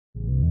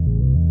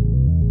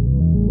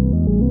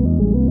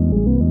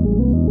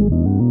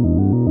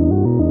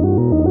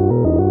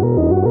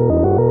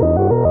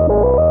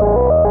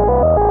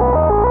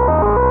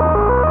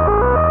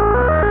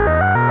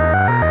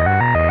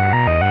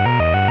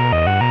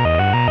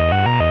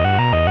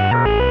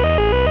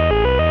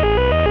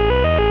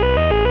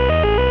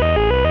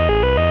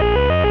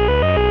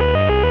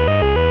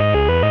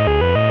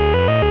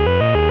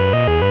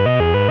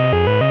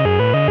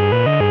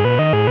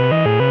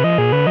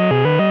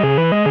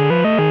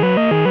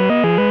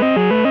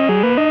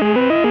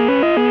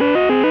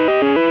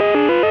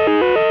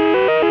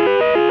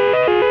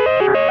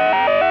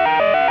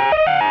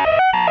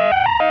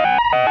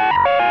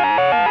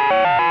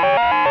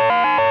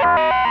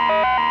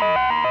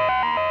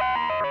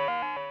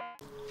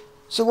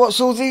So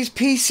what's all these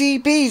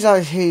PCBs,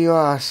 I hear you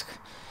ask?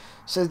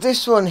 So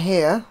this one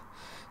here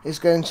is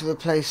going to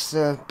replace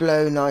the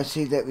blown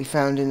IC that we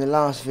found in the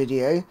last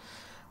video.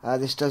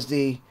 This does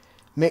the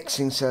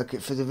mixing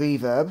circuit for the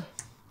reverb.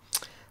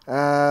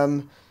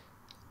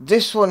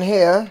 This one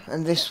here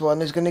and this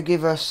one is going to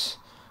give us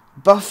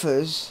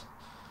buffers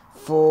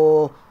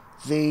for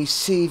the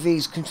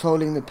CVs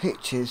controlling the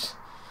pitches.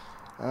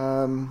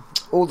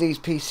 All these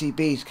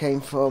PCBs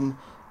came from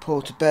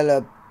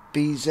Portobello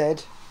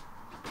BZ.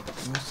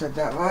 I said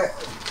that right?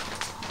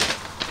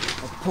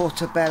 Or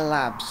Portobello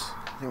Labs,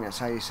 I think that's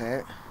how you say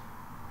it.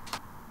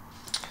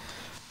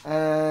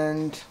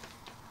 And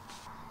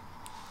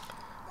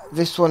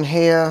this one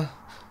here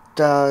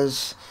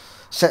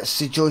sets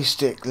the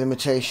joystick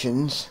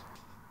limitations.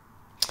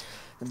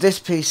 This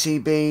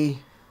PCB,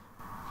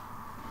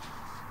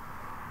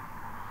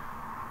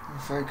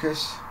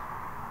 focus,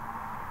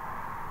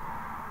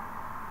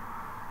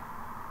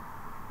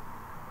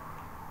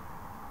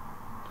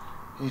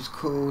 is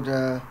called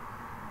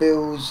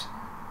Bill's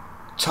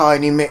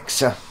Tiny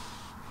Mixer.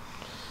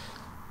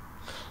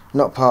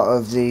 Not part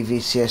of the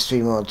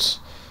VCS3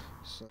 mods.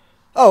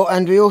 Oh,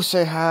 and we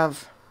also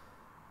have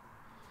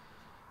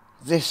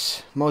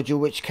this module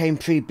which came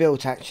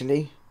pre-built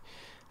actually,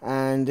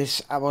 and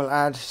this will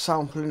add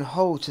sample and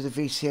hold to the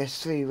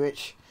VCS3,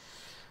 which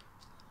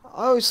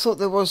I always thought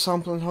there was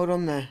sample and hold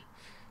on there.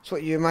 It's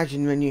what you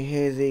imagine when you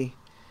hear the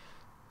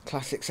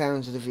classic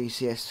sounds of the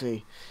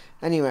VCS3.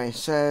 Anyway,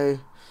 so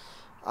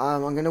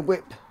I'm going to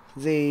whip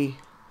the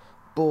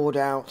board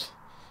out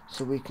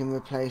so we can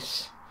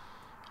replace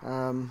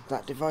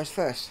that device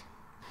first.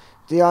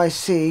 The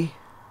IC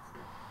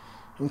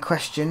in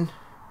question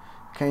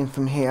came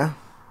from here,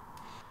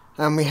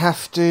 and we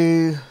have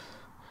to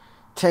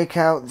take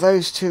out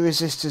those two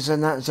resistors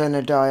and that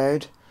Zener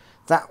diode.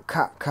 That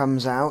cap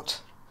comes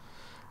out,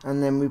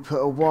 and then we put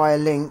a wire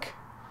link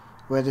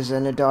where the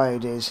Zener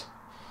diode is,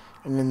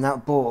 and then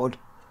that board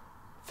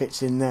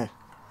fits in there.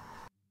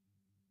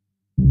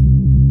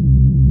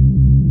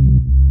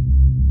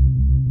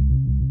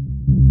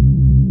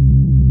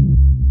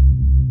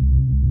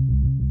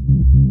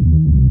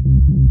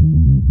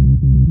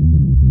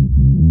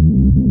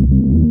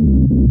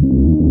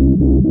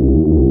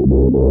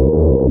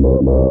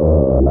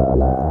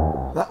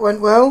 That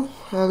went well.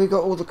 We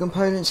got all the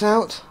components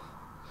out.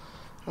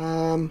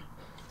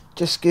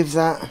 Just give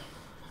that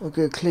a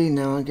good clean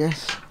now, I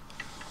guess.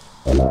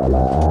 Try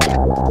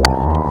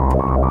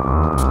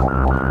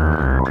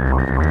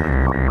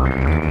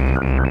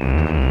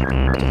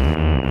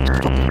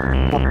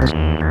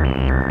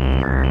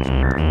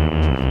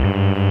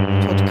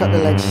to cut the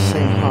legs the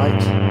same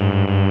height. So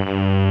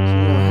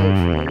now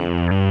hopefully.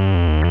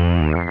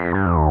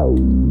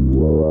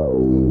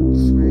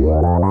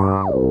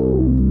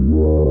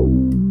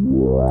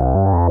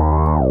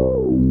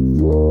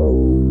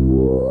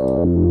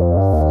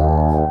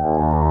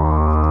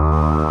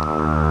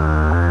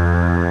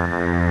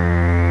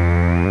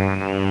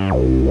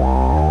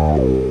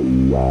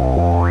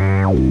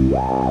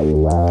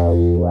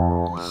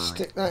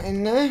 Stick that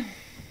in there.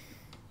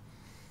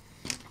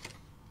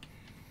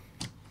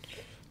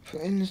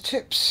 Put in the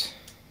tips.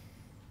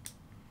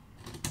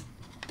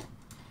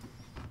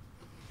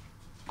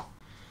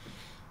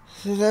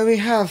 So there we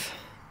have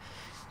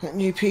that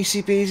new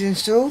PCBs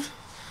installed.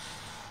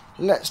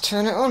 Let's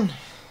turn it on.